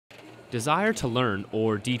Desire to Learn,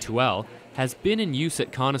 or D2L, has been in use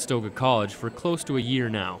at Conestoga College for close to a year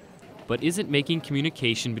now, but isn't making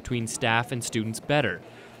communication between staff and students better.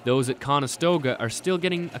 Those at Conestoga are still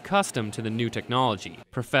getting accustomed to the new technology.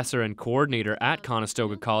 Professor and coordinator at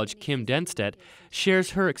Conestoga College, Kim Denstedt,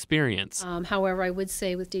 shares her experience. However, I would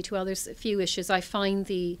say with D2L, there's a few issues. I find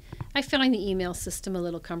the email system a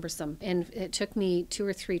little cumbersome, and it took me 2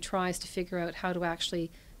 or 3 tries to figure out how to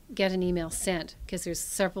actually get an email sent, because there's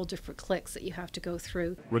several different clicks that you have to go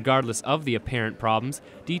through. Regardless of the apparent problems,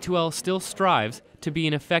 D2L still strives to be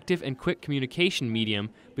an effective and quick communication medium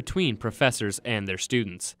between professors and their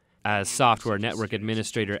students. As software network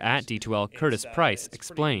administrator at D2L, Curtis Preiss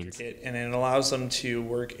explains. And it allows them to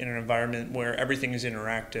work in an environment where everything is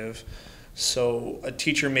interactive. So a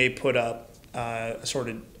teacher may put up a sort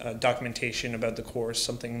of documentation about the course,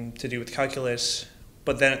 something to do with calculus,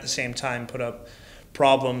 but then at the same time put up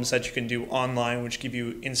problems that you can do online which give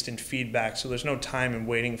you instant feedback, so there's no time in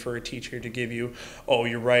waiting for a teacher to give you, oh,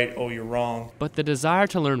 you're right, oh, you're wrong. But the Desire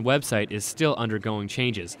to Learn website is still undergoing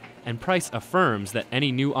changes, and Preiss affirms that any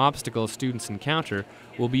new obstacles students encounter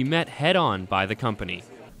will be met head-on by the company.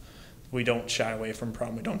 We don't shy away from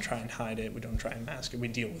problem, we don't try and hide it, we don't try and mask it, we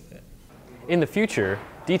deal with it. In the future,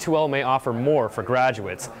 D2L may offer more for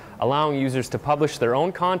graduates, allowing users to publish their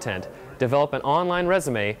own content, develop an online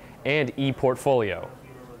resume, and e-portfolio.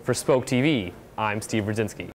 For Spoke TV, I'm Steve Rudzinski.